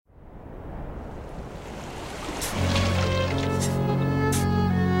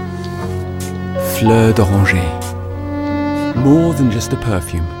Fleur d'Oranger. More than just a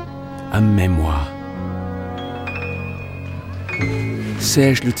perfume, a memoir.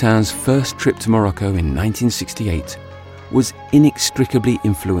 Serge Lutens' first trip to Morocco in 1968 was inextricably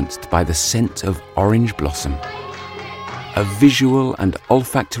influenced by the scent of orange blossom. A visual and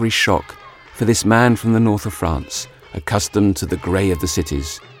olfactory shock for this man from the north of France, accustomed to the grey of the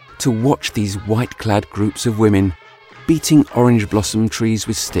cities, to watch these white-clad groups of women beating orange blossom trees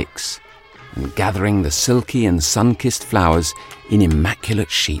with sticks and gathering the silky and sun-kissed flowers in immaculate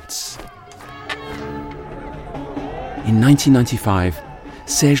sheets. In 1995,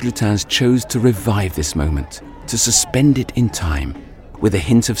 Serge Lutens chose to revive this moment, to suspend it in time. With a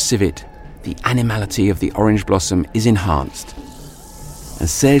hint of civet, the animality of the orange blossom is enhanced. And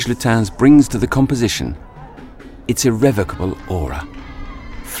Serge Lutens brings to the composition its irrevocable aura.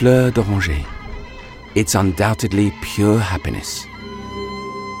 Fleur d'Oranger. It's undoubtedly pure happiness.